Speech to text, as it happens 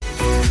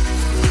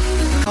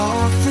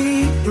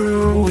Coffee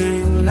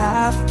brewing,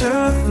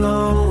 laughter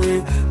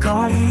flowing.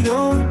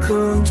 Cardio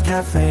Coombs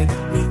Café,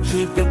 we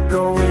keep it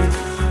going.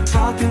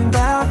 Talking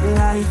about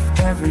life,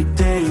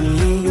 everyday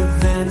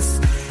events.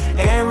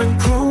 Aaron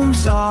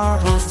Coombs, our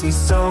host, he's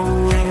so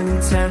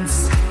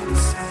intense.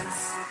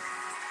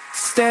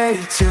 Stay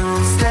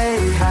tuned,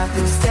 stay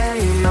happy,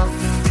 stay up.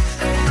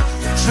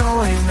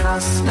 Join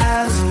us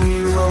as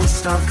we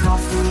roast our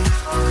coffee.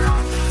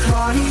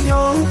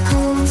 Cardio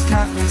Coombs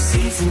Café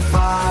Season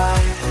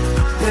 5.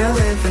 We're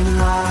living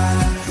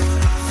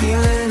life,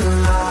 feeling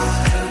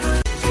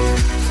alive.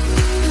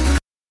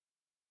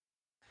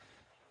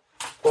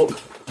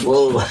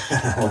 Whoa.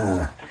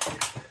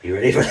 You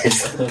ready for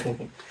this?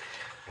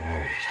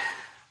 Alright.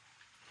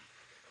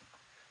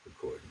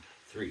 Recording.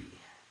 3,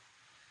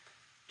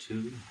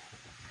 2.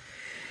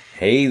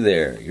 Hey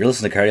there. You're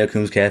listening to Cardio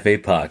Coombs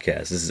Café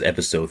podcast. This is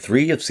episode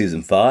 3 of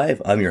season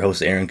 5. I'm your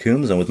host, Aaron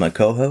Coombs. I'm with my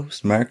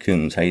co-host, Marc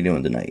Coombs. How you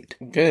doing tonight?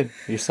 Good.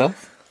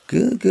 Yourself?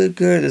 Good.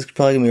 This is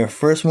probably going to be our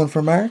first one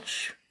for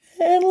March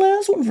and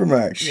last one for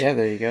March. Yeah,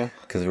 there you go.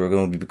 Because we're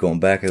going to be going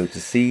back out to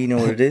sea. You know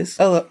what it is?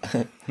 Hello.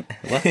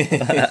 What?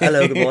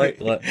 Hello, good boy.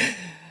 What?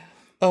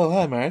 Oh,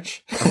 hi,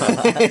 March.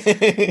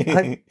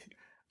 I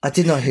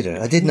did not hit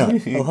her. I did not.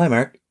 Oh, hi,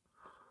 Mark.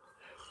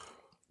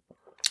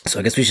 So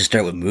I guess we should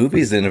start with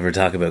movies then if we're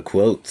talking about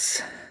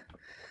quotes.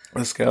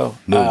 Let's go.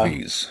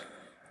 Movies.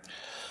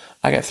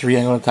 I got 3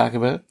 I'm going to talk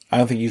about. I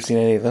don't think you've seen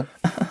any of them.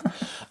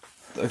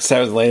 Let's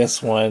start with the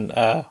latest one.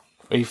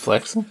 Are you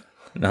flexing?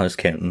 No, just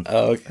counting.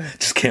 Oh, okay.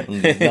 Just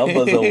counting the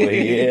numbers over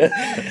here.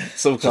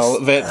 So call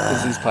it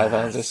because these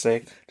pythons are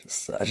sick.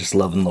 I just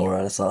loving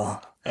Laura, that's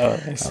all. Oh,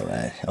 nice. All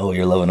right. Oh,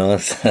 you're loving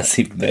us? That's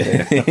even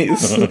better.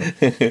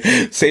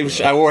 Same.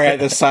 I wore it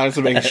this time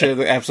to make sure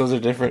the episodes are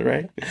different,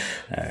 right?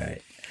 All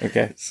right.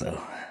 Okay.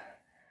 So,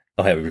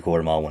 I'll have we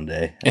record them all one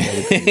day.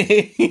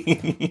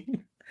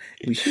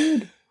 We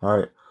should. All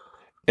right.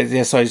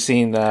 Yeah, so I've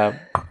seen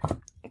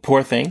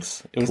Poor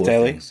Things. It was Poor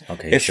daily. Things.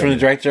 Okay. It's from the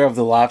director of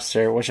The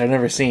Lobster, which I've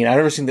never seen. I've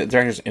never seen the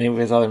director's any of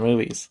his other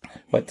movies,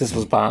 but this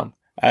was bomb.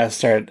 I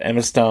starred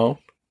Emma Stone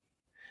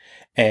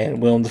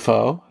and Willem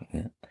Dafoe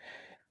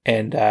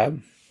and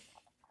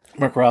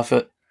Mark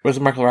Ruffalo. Was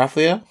it Mark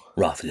Ruffalo?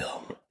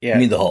 Ruffalo. Yeah. You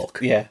mean the Hulk?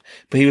 Yeah.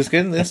 But he was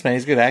good in this, man.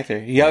 He's a good actor.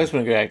 He always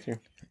been a good actor.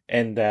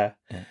 And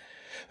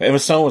Emma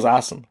Stone was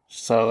awesome.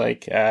 So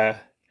like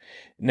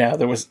now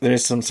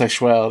there's some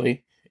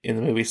sexuality in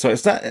the movie. So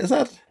it's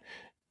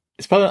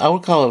probably, I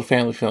would call it a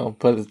family film,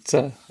 but it's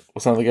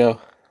what's on the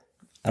go.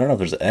 I don't know if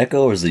there's an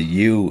echo or is it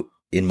you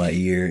in my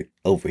ear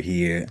over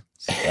here.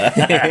 What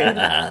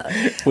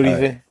do you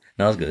think?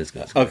 No, it's good. It's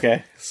good.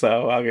 Okay.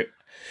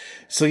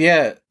 So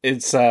yeah,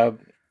 it's like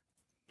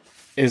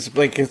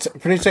it's a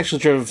pretty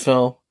sexually driven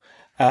film.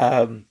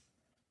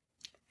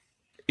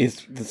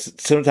 The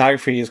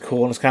cinematography is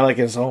cool and it's kind of like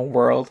in its own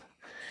world,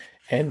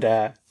 and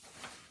kind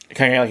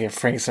of like a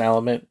Frank's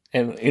element.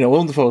 And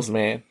Willem Dafoe's the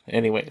man,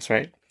 anyways,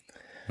 right?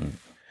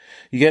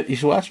 You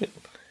should watch it.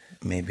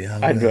 Maybe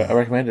I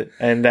recommend it.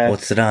 And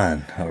what's it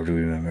on? How do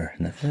we remember?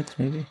 Netflix,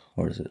 maybe,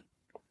 or is it?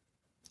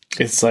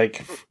 It's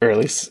like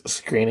early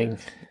screening.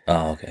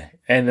 Oh, okay.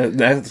 And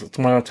that's what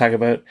I want to talk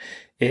about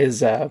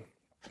is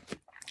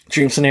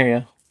Dream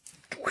Scenario.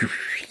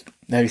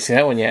 Have you seen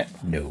that one yet?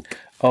 Nope.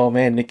 Oh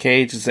man, Nick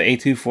Cage is the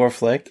A24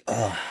 flick.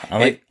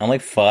 I'm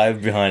like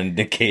 5 behind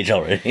Nick Cage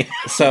already.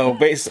 So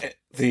basically,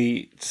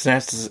 the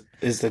synopsis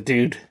is the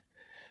dude.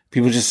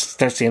 People just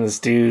start seeing this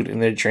dude in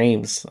their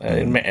dreams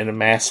in a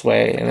mass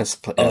way, and it's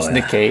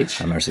Nick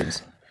Cage. I've never seen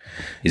this.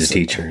 He's a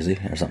teacher, is he,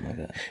 or something like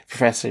that?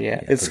 Professor,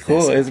 yeah. It's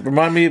cool. It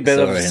reminded me a bit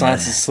of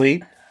Science of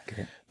Sleep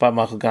by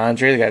Michael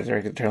Gondry, the guy that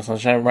directed Eternal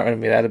Sunshine. It reminded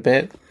me of that a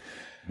bit,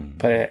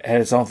 but it had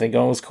its own thing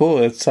going. It was cool.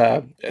 It's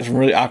some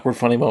really awkward,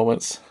 funny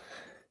moments.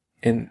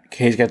 And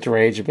Cage got to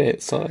rage a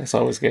bit, so it's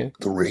always good.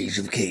 The Rage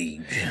of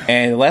Cage.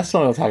 And the last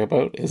one I'll talk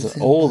about is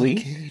an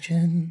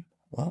oldie.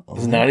 What?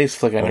 It's a 90s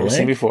flick I've never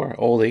seen before.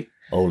 Oldie.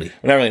 Oldie.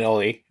 Well, not really an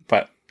oldie,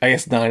 but I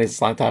guess 90s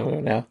is a long time ago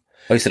now.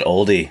 Oh, you said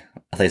oldie.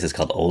 I thought you said it's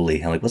called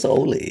Oldie. I'm like, what's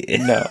oldie?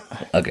 No.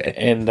 Okay.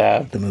 And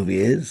the movie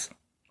is?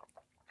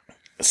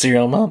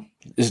 Serial Mom.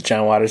 This is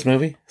John Waters'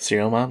 movie,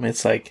 Serial Mom.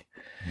 It's like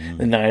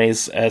the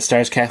 90s.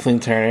 Stars Kathleen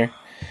Turner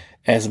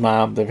as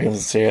mom that becomes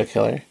a serial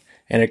killer.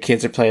 And her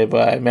kids are played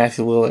by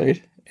Matthew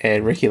Lillard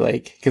and Ricky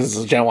Lake. Because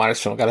it's a John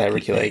Waters film, gotta have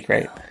Ricky Lake,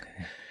 right?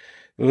 Okay.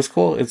 It was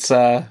cool. It's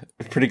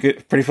pretty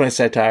good, pretty funny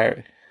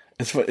satire.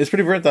 It's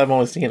pretty weird that I'm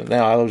only seeing it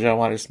now. I love John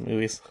Waters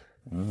movies.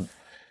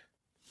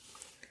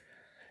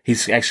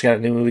 He's actually got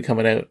a new movie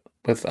coming out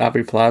with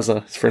Aubrey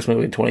Plaza. His first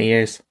movie in 20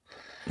 years.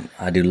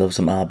 I do love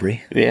some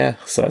Aubrey. Yeah,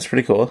 so that's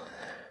pretty cool.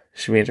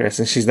 Should be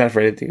interesting. She's not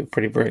afraid to do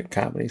pretty brilliant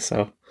comedy,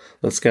 so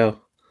let's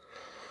go.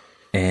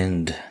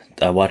 And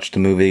I watched the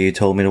movie you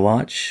told me to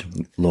watch.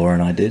 Laura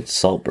and I did,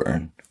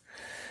 Saltburn.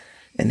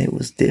 And it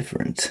was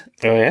different.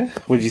 Oh, yeah?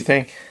 What did you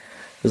think?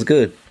 It was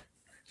good.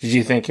 Did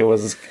you think it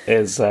was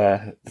as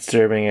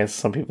disturbing as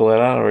some people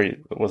let on, or it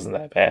wasn't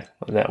that bad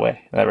in that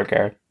way, in that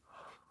regard?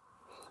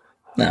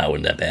 No, it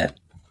wasn't that bad.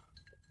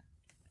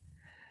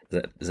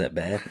 Is that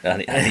bad?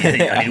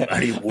 I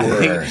need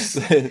worse.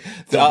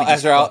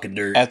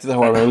 After the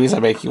horror movies I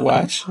make you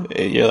watch,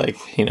 you're like,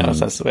 it's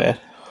not so bad.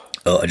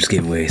 Oh, I just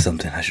gave away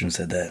something. I shouldn't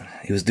have said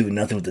that. He was doing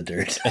nothing with the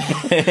dirt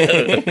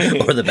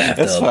or the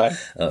bathtub. That's fine.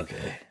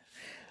 Okay.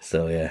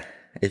 So yeah,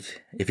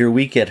 if you're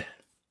weak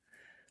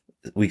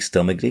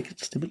stomach,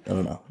 stupid. I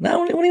don't know.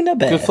 No, it wasn't that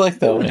bad. Good flick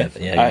though, man.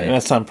 Yeah.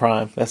 That's on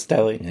Prime. That's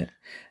deadly. Yeah.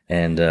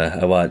 And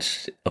I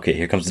watched. Okay,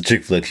 here comes the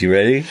chick flicks. You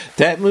ready?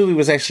 That movie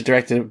was actually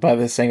directed by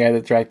the same guy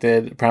that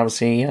directed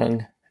Promising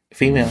Young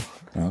Female.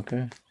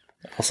 Okay.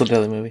 Also,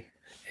 deadly movie.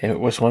 And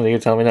which one are you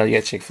telling me now? You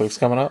got chick flicks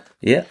coming up?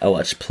 Yeah, I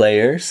watched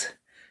Players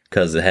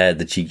because it had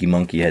the cheeky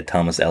monkey. It had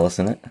Tom Ellis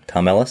in it,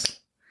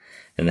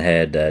 and it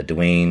had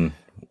Dwayne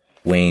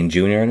Wayne Jr.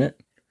 in it,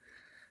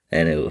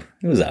 and it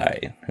was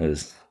alright. It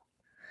was,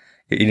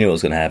 you knew what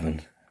was gonna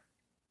happen.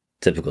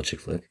 Typical chick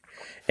flick.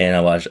 And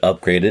I watched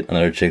Upgraded,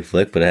 another chick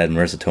flick, but it had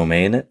Marissa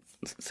Tomei in it,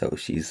 so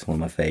she's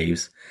one of my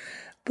faves.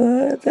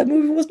 But that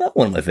movie was not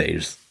one of my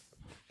faves.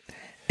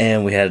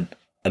 And we had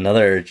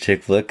another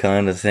chick flick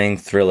kind of thing,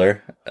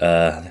 thriller.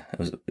 It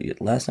was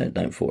last night,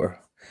 night before.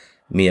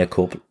 Mia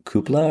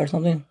Coppola or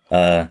something.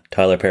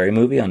 Tyler Perry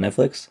movie on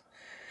Netflix.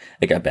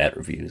 It got bad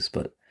reviews,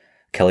 but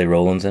Kelly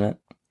Rowland's in it.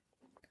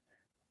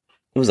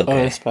 It was okay.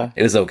 Oh, that's bad.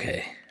 It was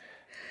okay.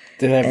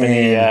 Did it have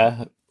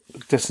any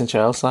Distant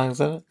Child songs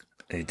in it?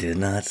 They did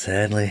not,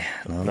 sadly.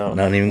 No.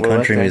 Not even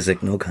country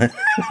music. No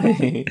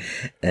country.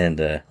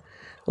 And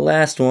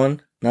last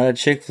one, not a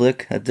chick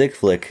flick, a dick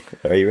flick.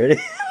 Are you ready?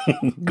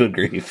 Good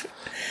grief.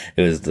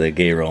 It was the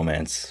gay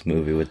romance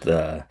movie with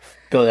Billy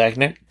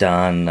Eichner,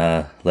 Don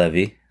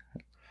Levy,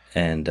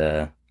 and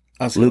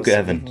Luke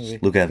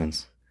Evans. Luke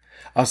Evans.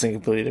 I was thinking a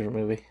completely different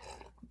movie.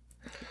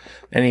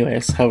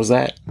 Anyways, how was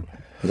that?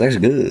 It was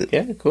actually good.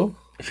 Yeah, cool.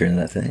 If you're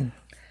into that thing.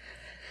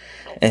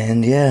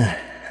 And yeah,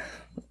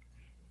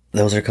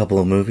 those are a couple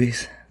of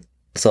movies.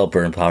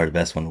 Saltburn probably the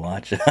best one to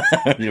watch.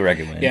 What do you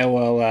recommend? Yeah,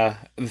 well,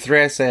 the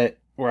three I said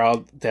were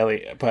all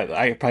deadly, but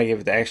I could probably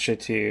give it the extra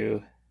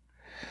to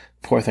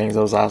Poor Things.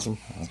 That was awesome.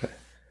 Okay.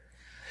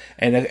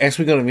 And as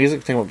we go to music,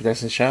 we're talking about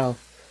Destiny's Child.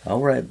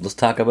 All right, let's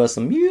talk about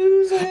some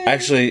music.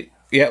 Actually,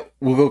 yeah,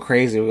 we'll go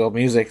crazy. We'll go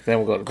music, then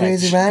we'll go to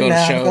Crazy right go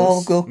now. to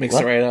shows. Go. Mix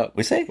What? it right up.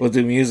 We say? We'll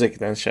do music,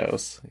 then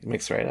shows.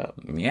 Mix it right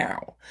up.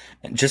 Meow.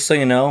 And just so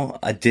you know,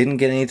 I didn't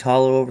get any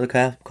taller over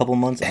the couple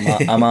months.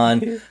 I'm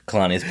on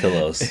Kalani's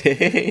pillows.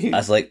 I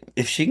was like,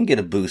 if she can get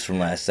a boost from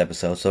last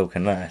episode, so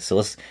can I. So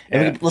let's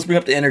bring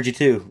up the energy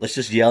too. Let's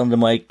just yell in the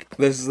mic.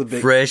 This is the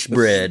big fresh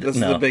bread. This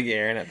is the big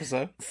Aaron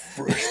episode.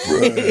 Fresh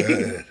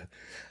bread.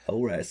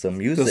 All right, some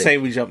music. So say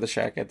we jump the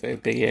shack at the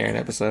Big Aaron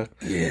episode.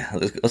 Yeah,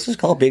 let's just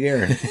call it Big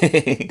Aaron.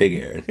 Big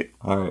Aaron.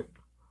 All right.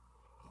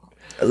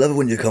 I love it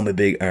when you call me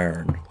Big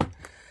Aaron.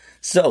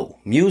 So,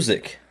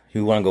 music.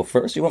 You want to go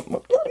first? Let me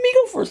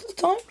go first this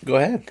time. Go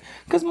ahead.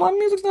 Because my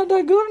music's not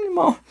that good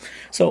anymore.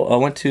 So, I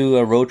went to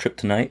a road trip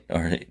tonight,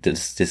 or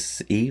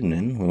this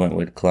evening. We went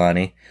with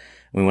Kalani.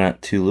 We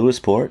went to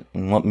Lewisport.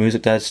 And what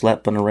music did I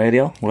slap on the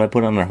radio? What did I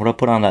put on there? What did I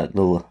put on that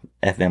little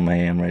FM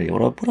AM radio?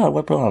 What did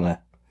I put on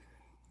that?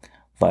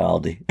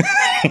 Vivaldi.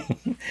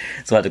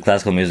 So I had the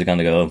classical music on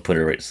to go and put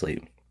her right to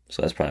sleep.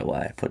 So that's probably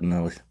why I put in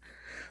a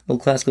little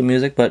classical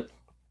music. But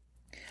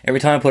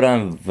every time I put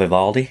on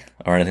Vivaldi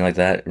or anything like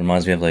that, it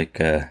reminds me of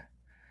like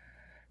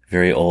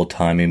very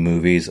old-timey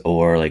movies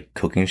or like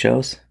cooking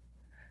shows.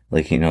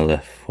 Like,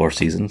 the Four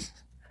Seasons.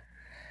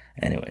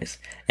 Anyways.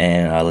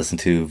 And I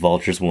listened to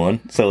Vultures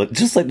 1. So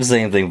just like the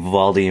same thing,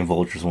 Vivaldi and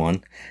Vultures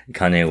 1.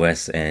 Kanye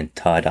West and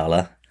Ty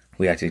Dolla.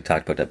 We actually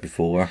talked about that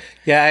before.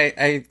 Yeah,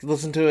 I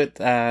listened to it.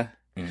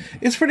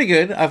 It's pretty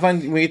good. I find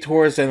when you get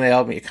towards the end of the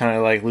album, it kind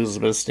of like loses a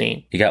bit of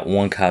steam. You got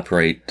one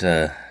copyright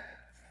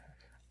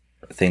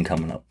thing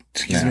coming up.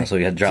 Excuse me. So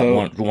you had to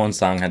drop one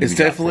song. It's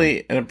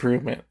definitely an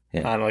improvement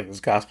on like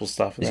this gospel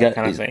stuff and that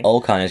kind of thing.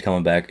 All Kanye's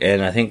coming back,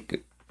 and I think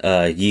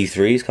Ye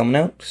 3 is coming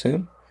out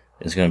soon.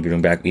 It's going to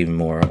bring back even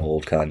more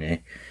old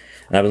Kanye.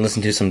 And I've been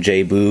listening to some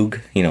J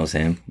Boog,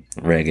 him,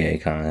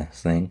 reggae kind of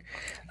thing,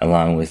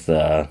 along with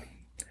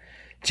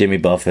Jimmy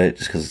Buffett,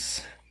 just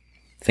because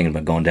thinking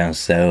about going down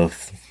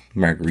south,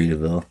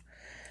 Margaritaville,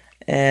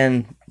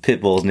 and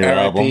Pitbull's new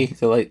album.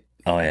 The late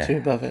Jimmy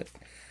Buffett.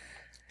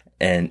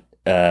 And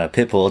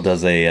Pitbull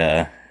does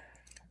a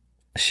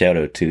shout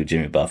out to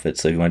Jimmy Buffett,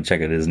 so if you want to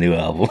check out his new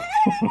album.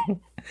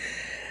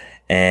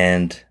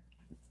 And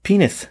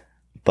Penis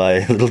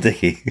by Little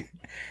Dicky.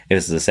 It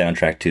was the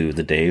soundtrack to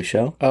The Dave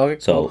Show. Oh, okay,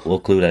 so cool. we'll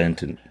include that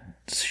into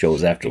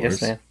shows afterwards.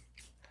 Yes, man.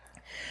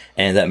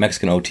 And that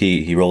Mexican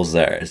OT, he rolls his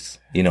R's.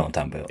 You know what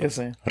I'm talking about. Yes,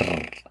 man.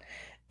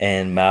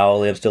 And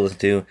Maoli, I'm still listening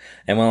to.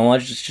 And when I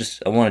want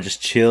to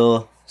just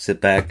chill, sit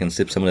back and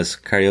sip some of this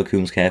Cardio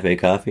Coombs Café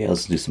coffee, I'll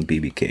listen to some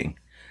BB King.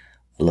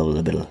 I love a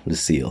little bit of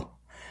Lucille.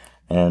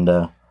 And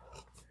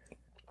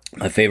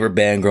my favorite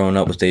band growing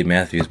up was Dave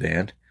Matthews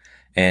Band.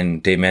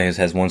 And Dave Matthews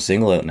has one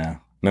single out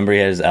now. Remember he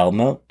had his album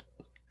out?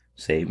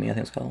 Save Me, I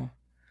think it's called.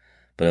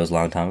 But it was a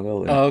long time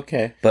ago. Oh,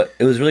 okay. But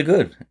it was really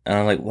good. And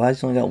I'm like, why has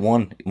he only got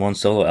one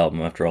solo album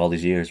after all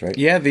these years, right?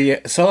 Yeah,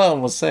 the solo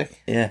album was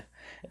sick. Yeah.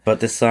 But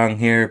this song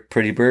here,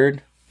 Pretty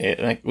Bird,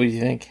 What do you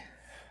think?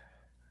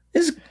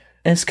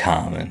 is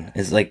common.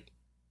 It's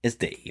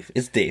Dave.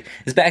 It's Dave.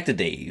 It's back to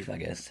Dave, I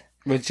guess.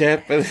 But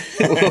Jeff,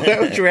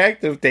 how would you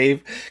react if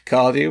Dave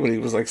called you when he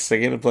was like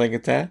singing and playing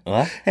guitar?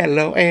 What?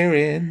 Hello,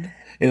 Aaron.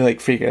 And like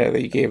freaking out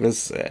that you gave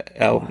his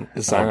album,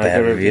 his song,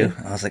 bad review.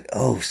 I was like,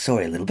 oh,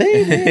 sorry, little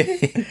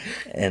baby.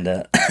 And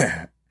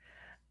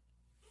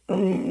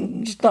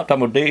just not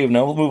talking about Dave.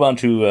 Now we'll move on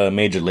to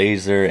Major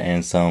Lazer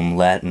and some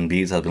Latin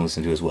beats I've been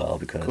listening to as well,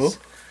 because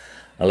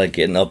I like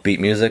getting upbeat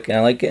music and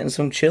I like getting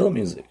some chill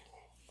music.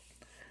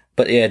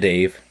 But yeah,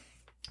 Dave,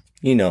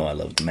 you know I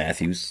love the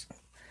Matthews.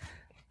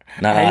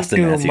 Not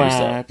Austin Matthews,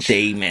 though.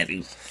 Dave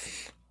Matthews.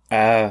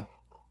 Yeah.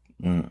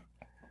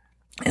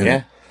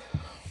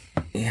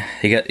 Yeah,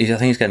 I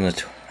think he's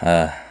got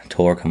a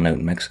tour coming out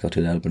in Mexico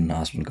too. That would have been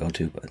awesome to go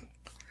to, but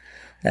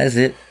that's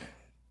it.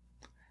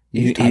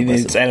 He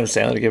needs Adam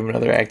Sandler to give him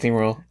another acting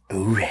role.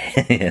 Ooh,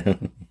 yeah.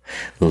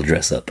 Little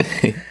dress up.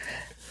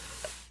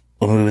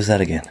 What movie was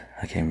that again?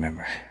 I can't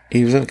remember.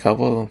 He was in a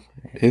couple of them.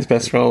 His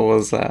best role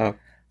was the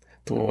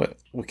one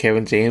with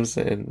Kevin James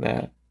and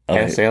Adam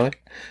Sandler.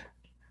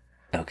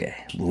 Okay,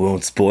 we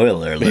won't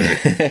spoil alert.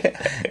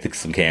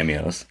 Some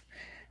cameos.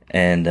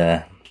 And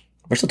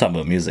we're still talking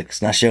about music.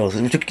 It's not shows.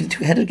 We're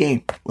too ahead of the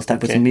game. Let's talk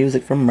about some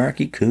music from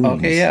Marky Coombs.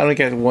 Okay, yeah, I only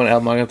got one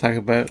album I'm going to talk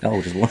about.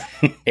 Oh, just one?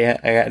 Yeah,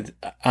 I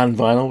got On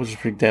Vinyl, which is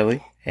pretty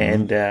deadly.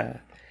 And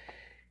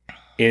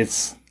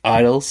it's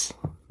Idols,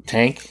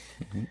 Tank,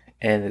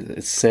 and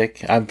it's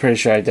sick. I'm pretty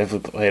sure I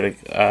definitely played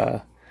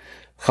a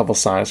couple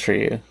songs for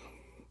you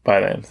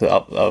by them,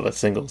 all the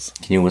singles.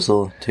 Can you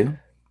whistle too?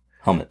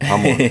 Hum one.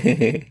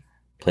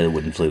 Play the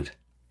wooden flute.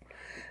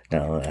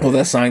 No. Well,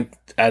 that song,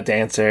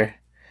 Dancer,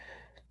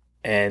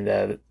 and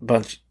a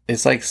bunch.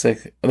 It's like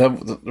sick.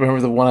 Remember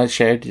the one I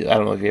shared? I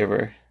don't know if you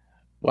ever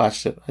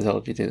watched it. I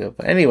told you to.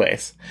 But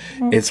anyways,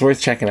 it's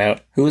worth checking out.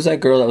 Who was that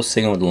girl that was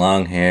singing with the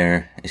long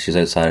hair? She's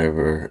outside of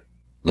her,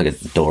 like a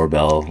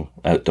doorbell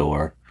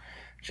outdoor,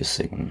 just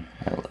singing.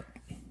 You know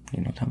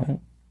what I'm talking about?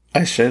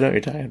 I should know what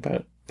you're talking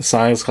about. The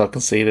song is called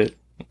Conceited.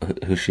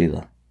 Who's she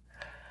though?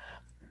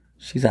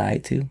 She's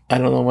alright too. I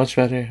don't know much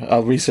about her.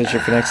 I'll research her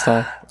for next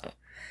time.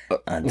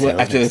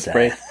 After this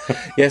break.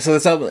 Yeah, so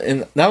this album,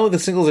 and not only the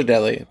singles are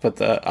deadly,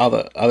 but all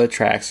the other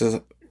tracks. There's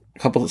a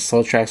couple of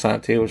slow tracks on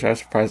it too, which I was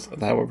surprised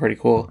that were pretty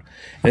cool.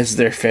 And this is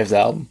their 5th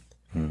album.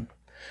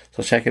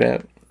 So check it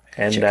out.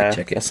 And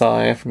check it. That's all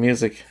I have for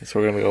music. So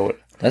we're going to go with.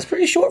 That's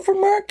pretty short for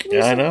Mark.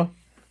 Yeah, I know.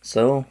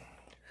 So,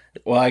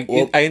 I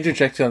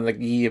interjected on the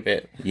yee a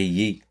bit.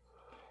 Yee.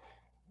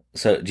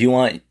 So, do you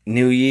want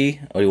new yee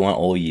or do you want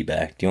old yee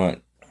back? Do you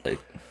want like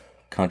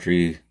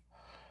country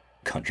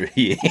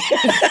yee?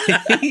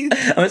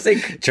 I'm gonna say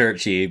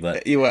churchy,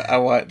 but I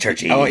want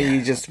churchy. I want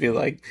you just to be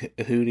like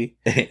Hootie.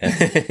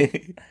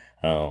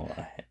 Oh,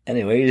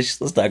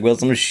 anyways, let's talk about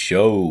some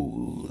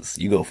shows.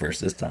 You go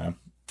first this time.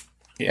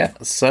 Yeah.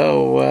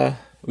 So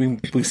we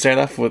start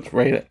off with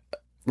Rick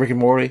and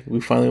Morty.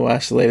 We finally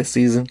watched the latest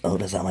season. Oh,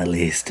 that's on my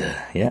list.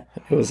 Yeah,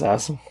 it was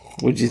awesome.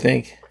 What'd you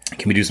think?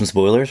 Can we do some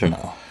spoilers or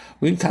no?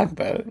 We can talk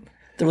about it.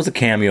 There was a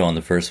cameo on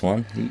the first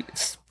one.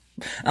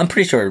 I'm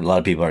pretty sure a lot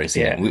of people already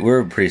seen it.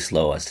 We're pretty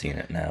slow at seeing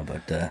it now,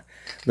 but a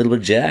little bit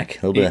of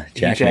Jack. A little bit of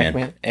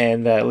Jackman.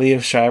 And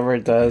Liev Schreiber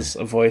does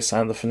a voice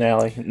on the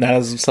finale. Not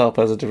as himself,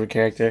 as a different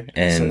character.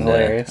 And it's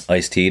hilarious.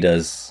 Ice-T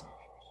does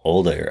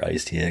older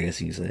Ice-T, I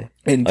guess you could say.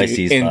 And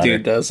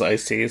Dude does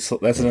Ice-T. So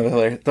that's another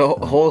hilarious. The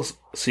whole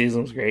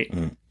season was great.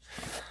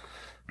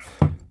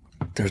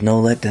 There's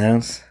no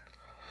letdowns.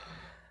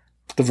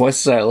 The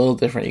voices are a little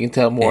different. You can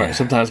tell more,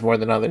 sometimes more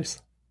than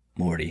others.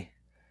 Morty.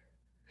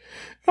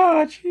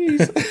 Oh,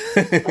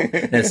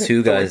 jeez. There's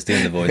two guys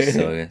doing the voice,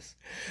 so I guess.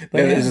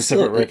 But there's a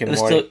separate Rick and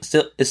Morty.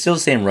 It's still the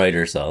same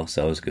writer, so it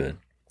was good.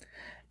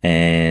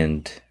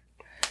 And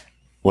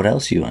what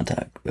else you want to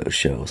talk about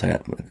shows? I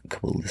got a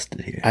couple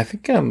listed here. I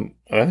think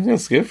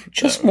that's good.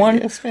 Just one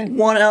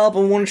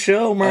album, one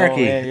show,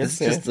 Marky. It's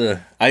just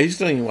I used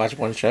to only watch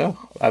one show.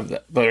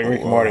 But Rick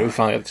and Morty, we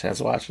finally got the chance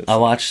to watch it. I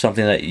watched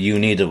something that you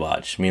need to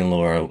watch. Me and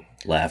Laura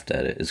laughed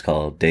at it. It's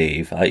called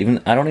Dave. I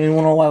don't even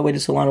know why I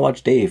waited so long to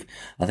watch Dave.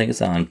 I think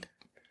it's on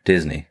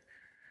Disney.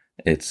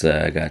 It's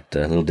got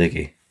Little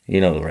Dicky. You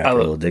know the rapper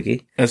Little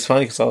Dicky. It's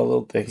funny because I saw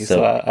Little Dicky,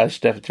 so I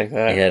should definitely check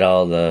that out. He had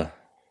a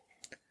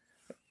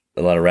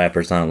lot of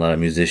rappers on it, a lot of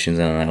musicians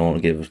on it. I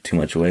won't give too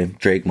much away.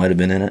 Drake might have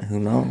been in it. Who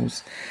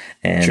knows?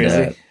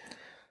 And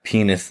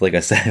Penis, like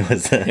I said,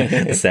 was the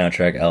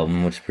soundtrack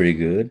album, which is pretty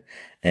good.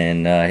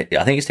 And I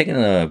think he's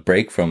taking a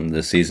break from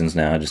the seasons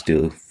now, just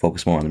to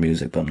focus more on the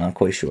music, but I'm not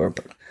quite sure.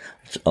 But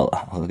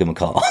I'll give him a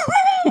call.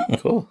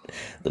 Cool.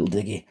 Little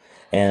Diggy.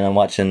 And I'm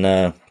watching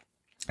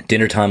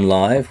Dinner Time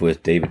Live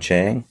with David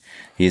Chang.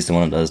 He's the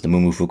one that does the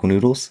Moo Fuku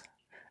noodles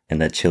and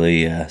that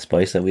chili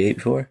spice that we ate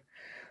before.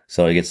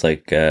 So he gets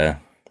like the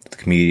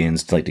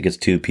comedians to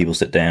get two people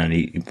sit down and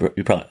eat.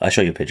 I'll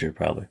show you a picture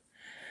probably.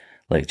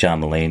 Like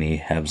John Mulaney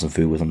having some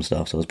food with him and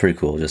stuff. So it's pretty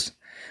cool. Just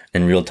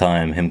in real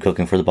time, him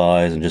cooking for the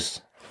boys and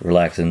just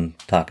relaxing,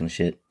 talking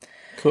shit.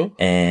 Cool.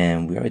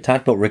 And we already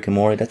talked about Rick and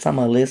Morty. That's on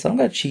my list. I'm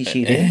got a cheat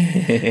sheet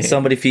here.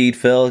 Somebody Feed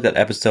Phil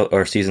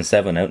got season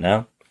 7 out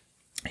now.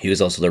 He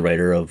was also the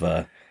writer of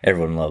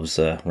Everyone Loves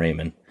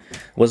Raymond.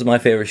 Wasn't my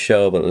favorite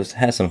show, but it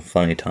has some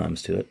funny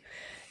times to it.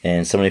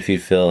 And Somebody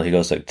Feed Phil, he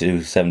goes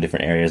to 7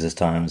 different areas this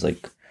time. It's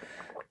like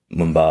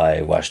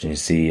Mumbai, Washington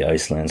DC,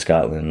 Iceland,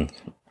 Scotland,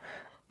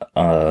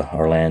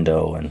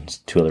 Orlando, and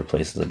 2 other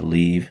places, I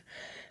believe.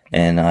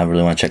 And I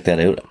really want to check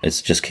that out.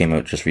 It's just came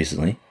out just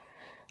recently.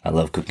 I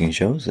love cooking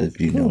shows,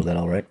 if you know that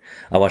already.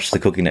 I watch the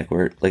Cooking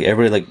Network. Like,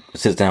 everybody, like,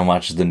 sits down and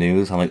watches the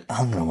news. I'm like,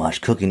 I'm going to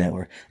watch Cooking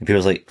Network. And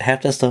people's like,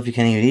 half that stuff you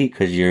can't even eat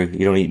because you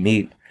don't eat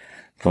meat.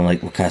 So I'm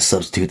like, what can I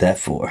substitute that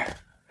for?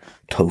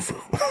 Tofu.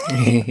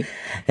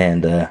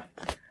 And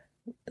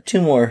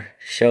 2 more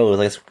shows,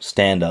 like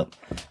stand-up.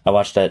 I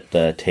watched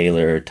that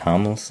Taylor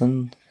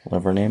Tomlinson,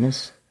 whatever her name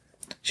is.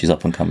 She's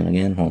up and coming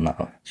again. Well,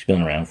 no, she's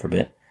been around for a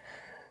bit.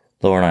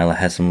 Laura and I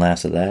had some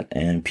laughs at that.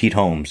 And Pete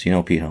Holmes. You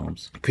know Pete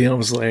Holmes. Pete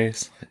Holmes is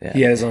hilarious. Yeah.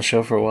 He had his own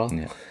show for a while.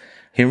 Yeah.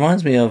 He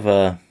reminds me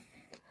of,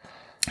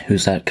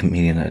 who's that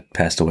comedian that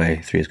passed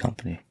away, Three's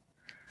Company?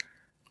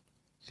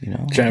 You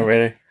know? John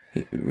Ritter.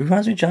 He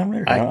reminds me of John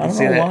Ritter. I don't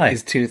see know that. why.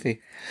 He's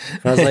toothy.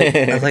 I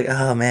was like,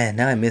 oh man,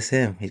 now I miss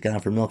him. He's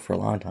gone for milk for a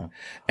long time.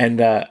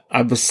 And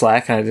I was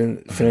slack and I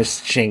didn't finish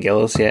Shane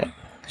Gillis yet.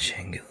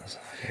 Shane Gillis.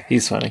 Okay.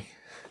 He's funny.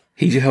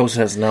 He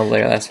hosted SNL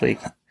there last week.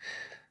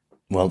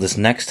 Well, this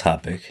next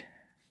topic,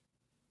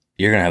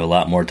 you're going to have a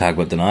lot more to talk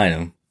about than I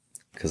am.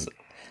 Because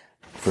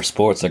for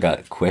sports, I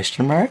got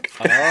question mark.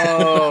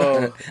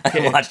 Oh. I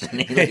haven't watched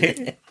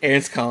any.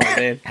 Aaron's calling it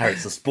in.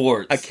 It's the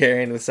sports. I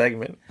carry into the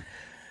segment.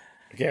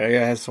 Okay, I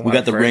gotta have some. We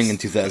got the first. ring in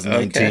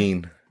 2019.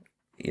 Okay.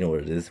 You know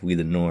what it is. We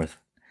the North.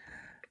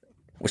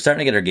 We're starting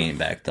to get our game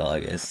back, though, I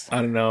guess.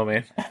 I don't know,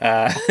 man.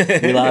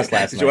 We lost last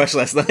night. Did you watch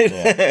last night?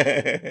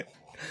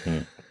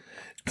 Yeah.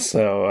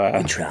 So,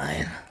 I'm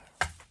trying.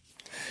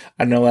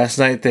 I know last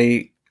night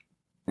there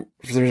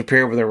was a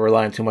period where they were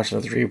relying too much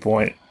on the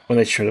 3-point when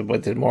they should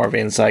have did more of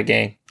an inside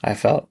game, I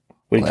felt.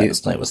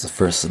 Last night was the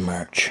 1st of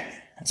March.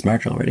 It's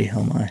March already,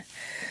 how am I?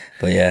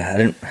 But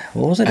yeah,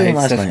 what was I doing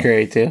last Steph night?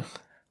 Curry, too.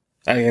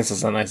 I guess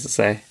that's not nice to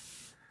say.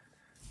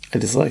 I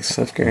just like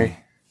Steph Curry.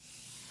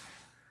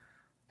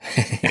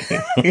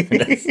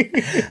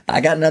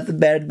 I got nothing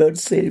bad about the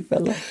city,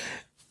 fella.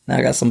 Now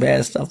I got some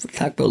bad stuff to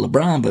talk about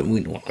LeBron, but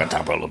we don't want to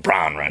talk about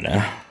LeBron right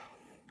now.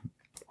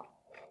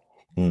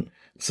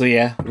 So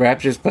yeah,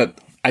 Raptors, but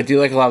I do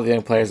like a lot of the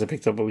young players I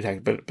picked up, but we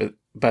talked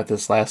about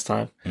this last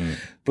time.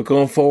 But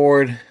going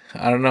forward,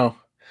 I don't know.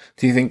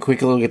 Do you think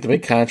Quickly will get the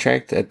big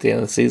contract at the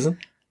end of the season?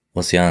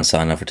 What's Giannis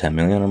signing up for $10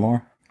 million or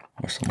more?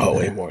 Or something Oh, like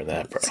way that? more than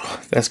that, bro.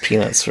 That's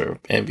peanuts for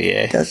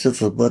NBA. That's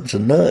just a bunch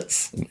of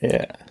nuts.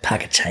 Yeah.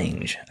 Pocket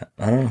change.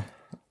 I don't know.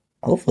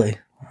 Hopefully.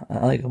 I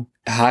like them.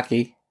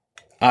 Hockey.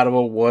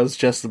 Ottawa was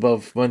just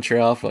above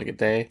Montreal for like a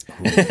day.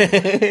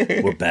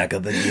 We're back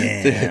up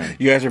again.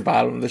 You guys are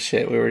bottom of the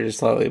shit. We were just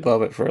slightly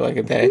above it for like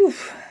a day.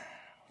 Oof.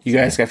 You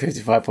guys got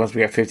 55 points.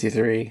 We got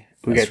 53.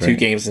 We That's got 2 right.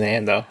 games in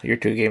hand, though. You're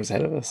 2 games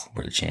ahead of us.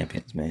 We're the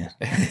champions, man.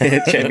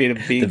 Champion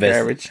of beat The best.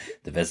 average.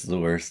 The best is the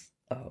worst.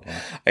 Oh,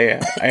 wow.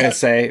 Yeah, I gotta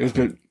say, it was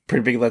a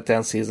pretty big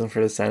letdown season for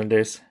the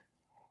Senators.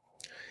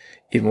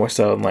 Even more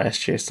so than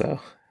last year, so.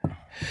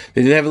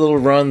 They did have a little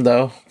run,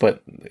 though,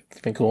 but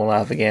it's been cooling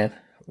off again.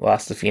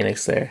 Lost to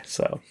Phoenix there,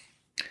 so.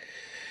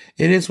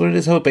 It is what it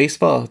is. How about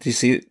baseball? Did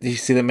you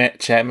see that Matt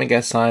Chapman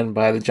got signed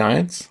by the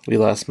Giants? We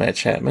lost Matt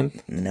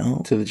Chapman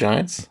No. to the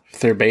Giants.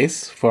 Third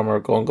base, former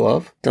Golden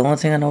Glove. The only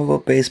thing I know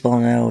about baseball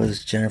now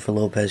is Jennifer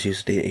Lopez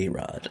used to date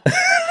A-Rod.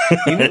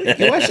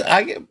 You watch,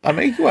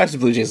 you watch the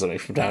Blue Jays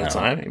from time to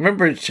time.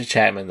 Remember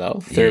Chapman,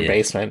 though? Third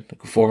baseman,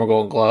 former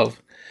Golden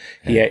Glove.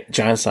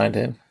 Giants signed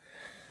him.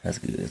 That's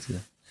good. That's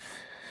good.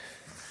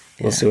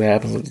 We'll see what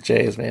happens with the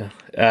Jays, man.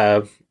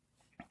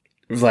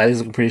 Vladdy's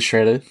looking pretty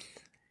shredded.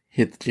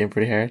 Hit the gym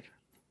pretty hard.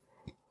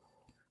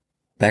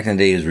 Back in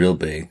the day, he was real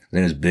big.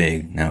 Then he was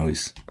big. Now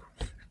he's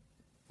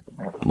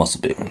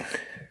muscle big.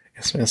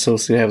 Yes, man. So we'll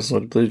see what happens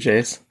with the Blue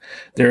Jays.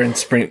 They're in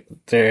spring.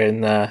 They're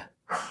in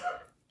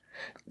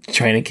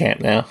training camp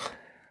now.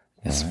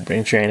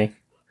 Spring training.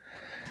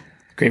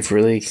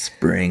 Grapefruit League.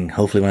 Spring.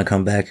 Hopefully, when I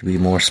come back, it'll be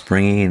more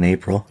springy in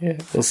April. Yeah,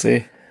 we'll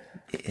see.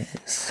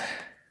 Yes.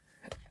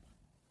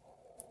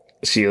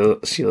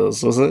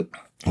 Sheila's, was it?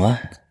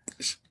 What?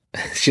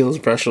 Sheila's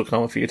brush will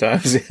come a few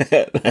times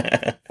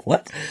yet.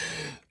 What?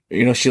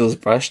 You know, Sheila's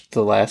brush,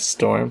 the last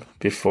storm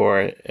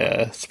before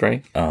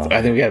spring. Oh.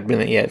 I think we got a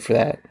minute yet for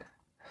that.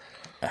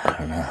 I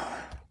don't know.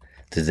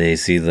 Did they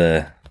see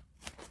the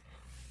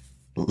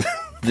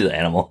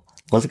animal?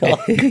 What's it called?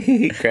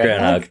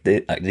 Groundhog.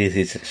 Did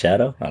you see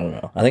Shadow? I don't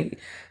know. I think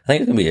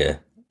it's gonna be I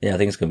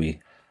think it's gonna be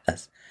a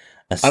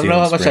I don't know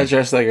how much I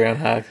dressed like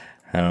groundhog.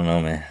 I don't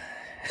know, man.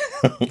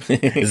 Is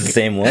it the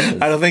same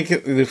one? I don't think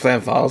the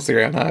plan follows the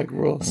groundhog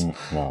rules.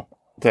 No.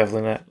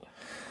 Definitely not.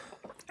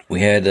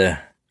 We had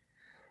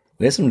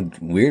some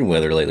weird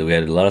weather lately. We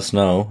had a lot of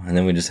snow, and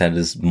then we just had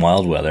this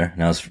mild weather.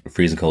 Now it's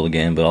freezing cold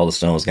again, but all the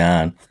snow is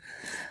gone.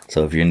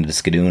 So if you're into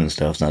skidooing and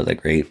stuff, it's not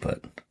that great.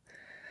 But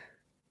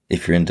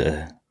if you're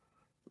into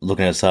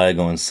looking outside,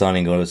 going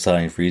sunny, going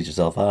outside and freeze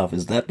yourself off.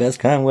 Is that best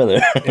kind of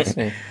weather? Yes,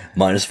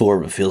 -4,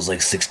 but it feels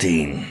like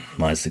 16.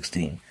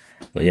 -16.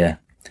 But yeah.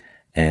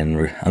 And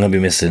I'm going to be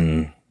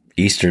missing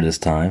Easter this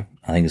time.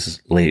 I think it's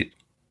late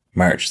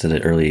March to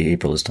the early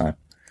April this time.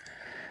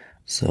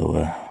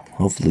 So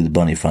hopefully the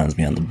bunny finds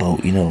me on the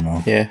boat. You don't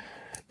know. Yeah.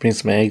 Bring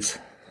some eggs.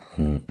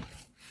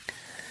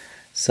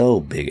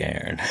 So big,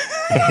 Aaron.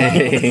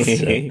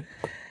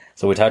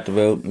 So we talked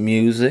about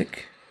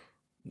music.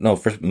 No,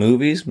 first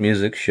movies,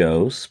 music,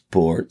 shows,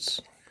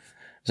 sports.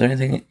 Is there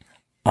anything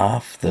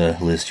off the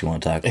list you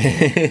want to talk about?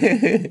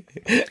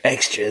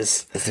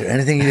 Extras. Is there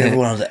anything you ever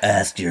wanted to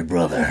ask your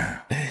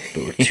brother,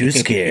 but were too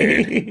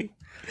scared?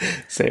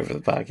 Save for the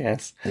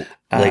podcast.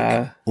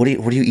 Like, what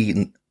are you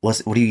eating?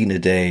 What are you eating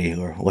today?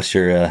 Or what's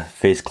your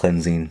face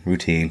cleansing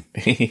routine?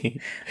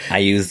 I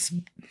use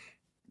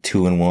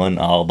 2-in-1,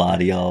 all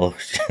body, all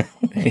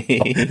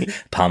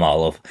palm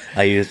olive.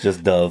 I use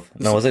just Dove.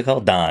 No, what's it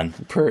called? Dawn.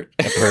 Pert.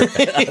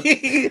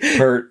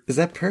 Pert. Is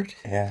that Pert?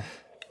 Yeah.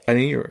 I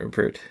knew you were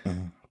Pert.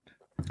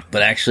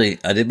 But actually,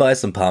 I did buy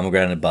some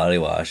pomegranate body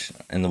wash,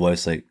 and the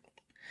wife's like,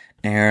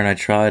 Aaron, I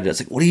tried it. It's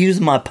like, what are you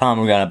using my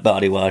pomegranate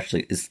body wash?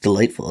 Like, it's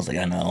delightful. I was like,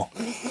 I know.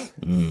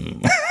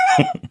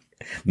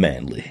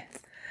 Manly.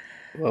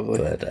 Lovely.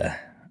 But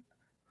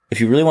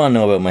if you really want to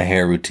know about my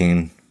hair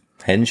routine,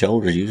 Head and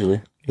Shoulders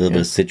usually. A little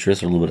bit of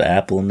citrus or a little bit of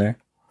apple in there.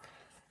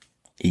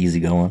 Easy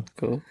going.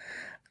 Cool.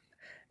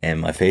 And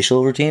my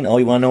facial routine. Oh,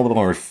 you want to know about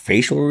my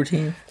facial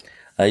routine?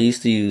 I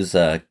used to use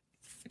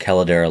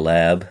Caldera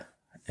Lab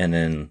and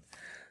then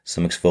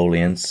some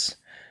exfoliants.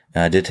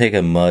 I did take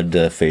a mud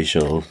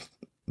facial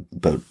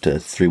about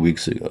 3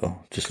 weeks ago.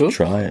 Just to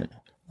try it.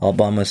 All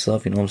by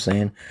myself, you know what I'm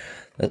saying?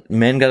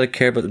 Men got to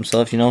care about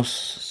themselves, you know?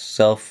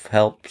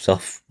 Self-help,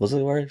 what's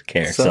the word?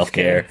 Care.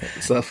 Self-care.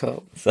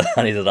 Self-help. So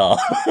I need it all.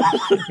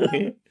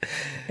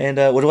 And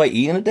what do I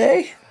eat in a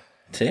day?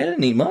 Today I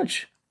didn't eat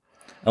much.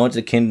 I went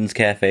to Coombs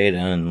Café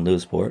down in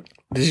Lewisport.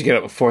 Did you get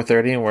up at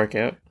 4:30 and work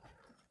out?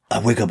 I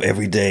wake up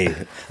every day.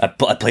 I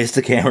place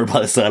the camera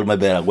by the side of my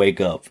bed. I wake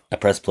up. I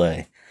press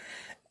play.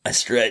 I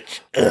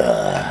stretch.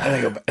 I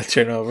go back,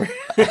 turn over.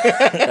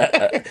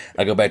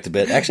 I go back to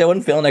bed. Actually, I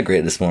wasn't feeling that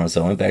great this morning,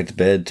 so I went back to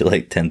bed till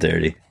like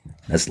 10:30.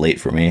 That's late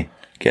for me.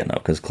 Getting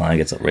up because Klein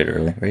gets up right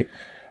early, right?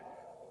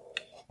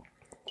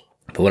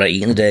 But what I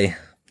eat in the day,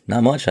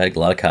 not much. I had a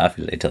lot of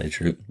coffee today, tell you the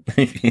truth.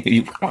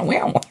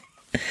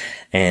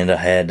 And I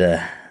had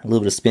a little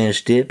bit of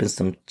spinach dip and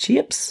some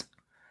chips.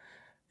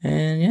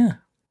 And yeah,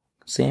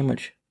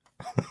 sandwich.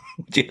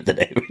 What'd you have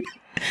today?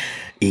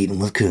 Eating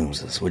with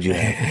Coombs. What'd you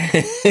have?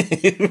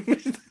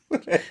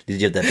 Did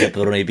you have that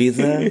pepperoni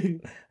pizza?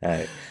 All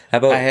right. How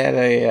about? I had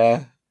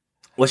a.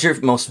 What's your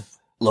most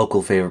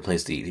local favorite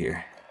place to eat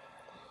here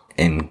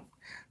in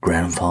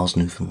Grand Falls,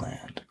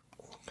 Newfoundland?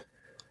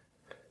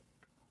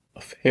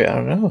 I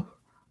don't know.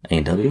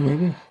 A&W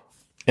maybe?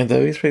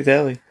 A&W's pretty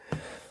deadly.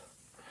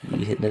 You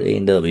hitting at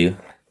A&W.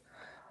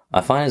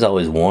 I find it's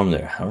always warm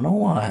there. I don't know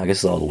why. I guess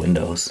it's all the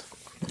windows.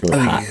 Really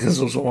hot. This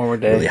was a warmer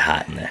day. Really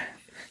hot in there.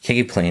 Can't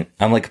keep playing.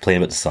 I'm like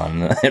complaining about the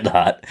sun. It's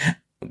hot.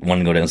 Want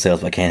to go down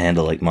south, but I can't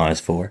handle like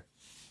 -4.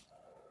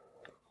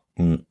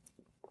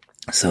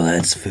 So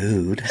that's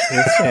food.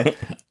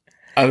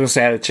 I was going to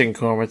say I had a chicken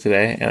korma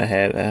today, and I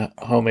had a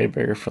homemade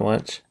burger for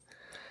lunch.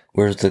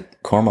 Where's the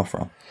korma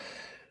from?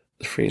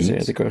 The freezer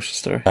at the grocery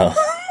store. Oh,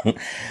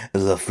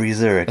 there's a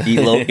freezer. Eat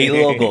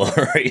local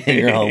right in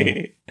your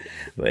home.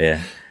 But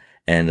yeah.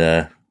 And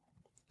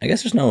I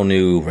guess there's no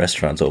new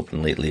restaurants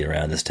open lately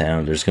around this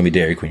town. There's going to be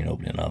Dairy Queen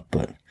opening up,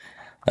 but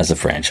that's a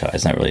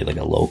franchise, not really like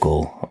a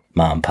local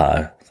mom and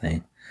pop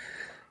thing.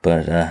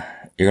 But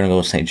you're going to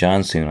go to St.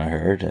 John soon, I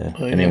heard.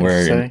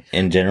 Anywhere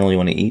in general you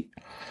want to eat?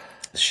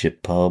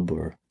 Ship Pub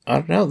or... I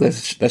don't know.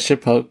 That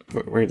Ship Pub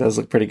where it does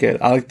look pretty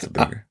good. I like the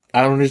burger.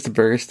 I don't know if the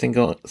burgers thing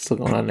still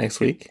going on next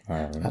week.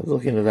 I'll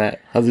look into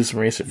that. I'll do some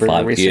research.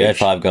 You had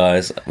Five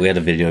Guys. We had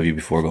a video of you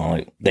before going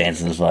like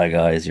dancing with Five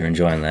Guys. You're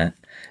enjoying that.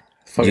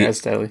 Five Guys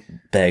deadly.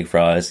 Bag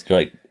fries. You're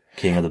like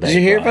king of the bag fries.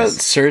 Did you hear about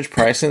surge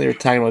pricing? They were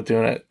talking about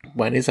doing it at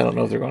Wendy's. I don't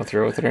know if they're going to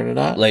throw with it or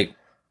not. Like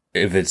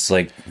if it's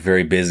like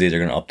very busy, they're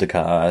going to up the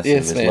cost.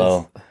 Yes, if it's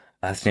low.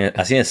 I seen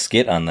a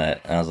skit on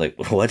that, and I was like,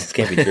 "What? This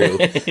can't be true."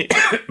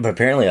 But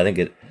apparently, I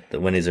think the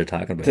Wendy's are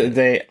talking about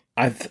it.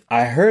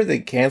 I heard they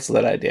canceled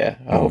that idea.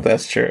 I hope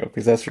that's true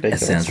because that's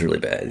ridiculous. That sounds really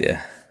bad.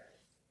 Yeah.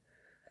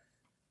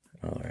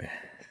 All right.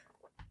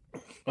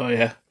 Oh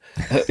yeah,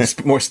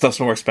 stuff's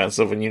more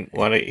expensive when you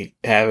want to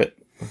have it.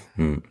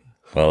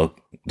 Well,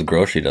 the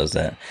grocery does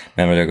that.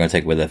 Remember, they're going to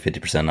take away that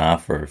 50%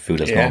 off for food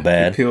that's going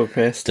bad. People are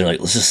pissed. They're like,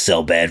 "Let's just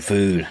sell bad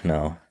food."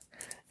 No.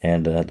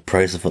 And the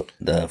price of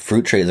the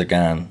fruit trays are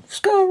gone.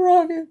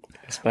 Skyrocket.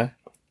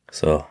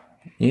 So,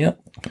 yep.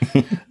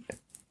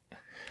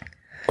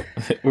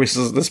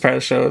 This part of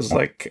the show is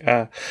like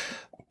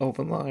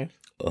open line.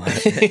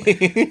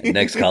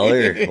 Next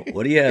caller.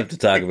 What do you have to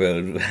talk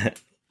about?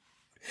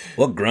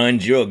 What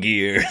grinds your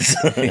gears?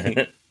 All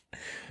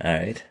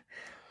right.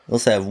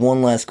 Let's have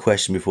one last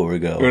question before we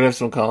go. We're going to have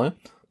someone call in?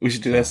 We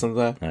should do that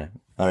sometime.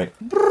 All right.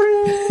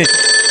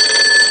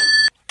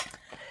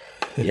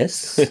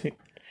 Yes.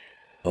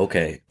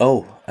 Okay.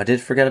 Oh, I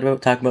did forget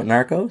about talking about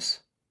Narcos.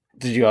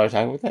 Did you already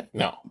talk about that?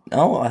 No.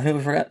 Oh, I think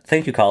we forgot.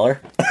 Thank you,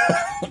 caller.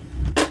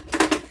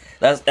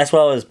 That's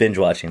what I was binge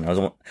watching.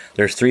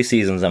 There's 3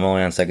 seasons. I'm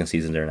only on 2nd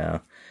season there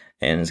now,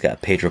 and it's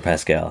got Pedro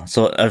Pascal.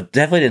 So I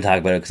definitely didn't talk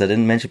about it because I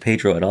didn't mention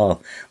Pedro at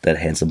all. That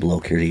handsome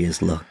bloke here he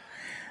is. Look.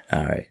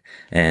 All right,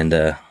 and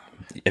have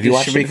you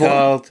watched it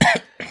before?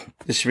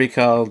 This should be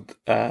called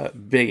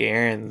Big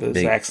Aaron, the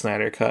Zack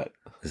Snyder cut.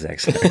 Zack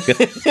Snyder.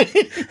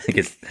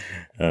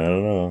 I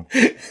don't know.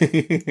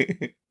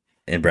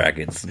 In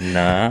brackets,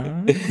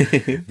 nah.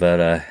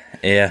 But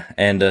yeah,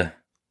 and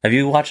have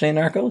you watched any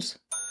Narcos?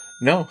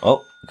 No.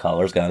 Oh, the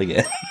caller's gone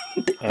again.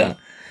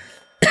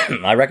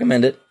 I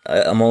recommend it.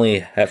 I'm only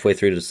halfway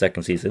through the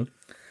 2nd season,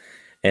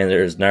 and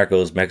there's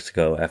Narcos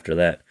Mexico after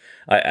that.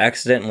 I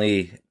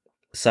accidentally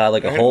saw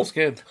like a whole.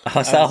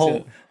 I saw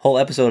a whole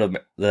episode of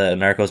the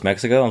Narcos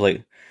Mexico. I was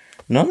like,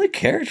 none of the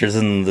characters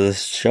in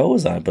this show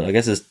is on it, but I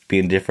guess it's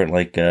being different.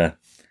 Like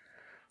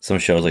some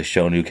shows like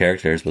show new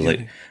characters, but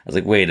I was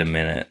like, wait a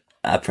minute,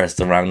 I pressed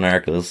the wrong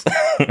Narcos.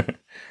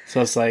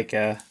 So it's like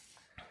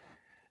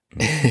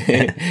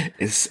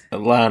it's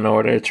Law and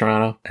Order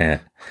Toronto. Yeah,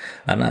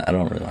 I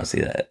don't really want to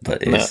see that,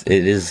 but it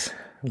is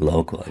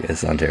local, I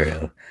guess,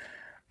 Ontario.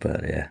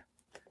 But yeah,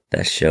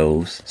 that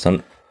shows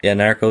some. Yeah,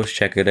 Narcos.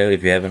 Check it out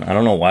if you haven't. I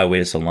don't know why I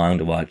waited so long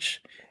to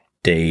watch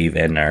Dave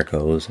and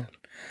Narcos.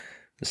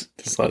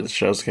 Just let the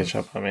shows catch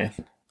up on me.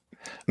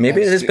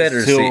 Maybe it is better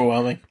to see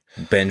overwhelming.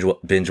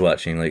 Binge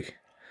watching. Like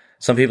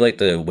some people like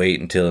to wait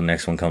until the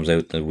next one comes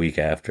out the week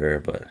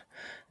after,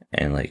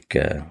 and like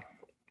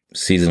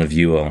season of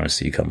You, I want to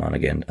see come on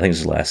again. I think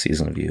it's the last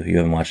season of You. You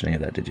haven't watched any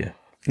of that, did you?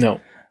 No.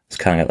 It's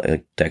kind of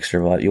like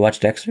Dexter. You watch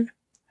Dexter?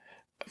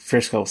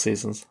 First couple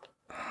seasons.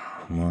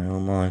 My oh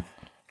my.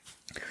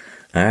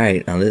 All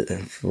right, now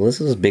this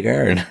is Big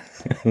Aaron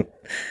and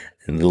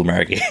Little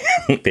Marky,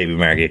 Baby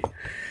Marky.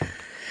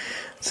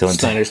 So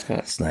Snyder's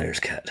cut.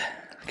 Snyder's cut.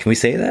 Can we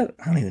say that?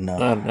 I don't even know.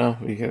 I don't know.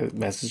 We gotta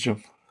message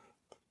him.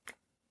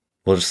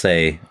 We'll just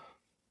say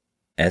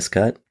S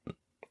cut.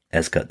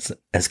 S Club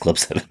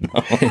 7.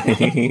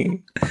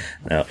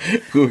 No.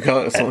 We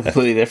call it something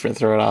completely different.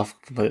 Throw it off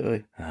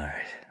completely. All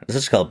right. Let's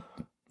just call it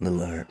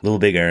Little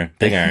Big Aaron.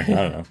 Big Aaron. I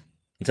don't know.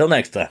 Until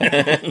next time.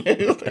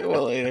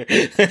 Well, later.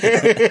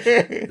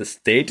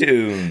 Stay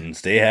tuned.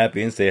 Stay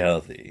happy and stay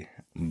healthy.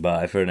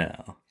 Bye for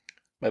now.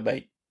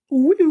 Bye-bye.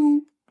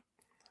 Woo.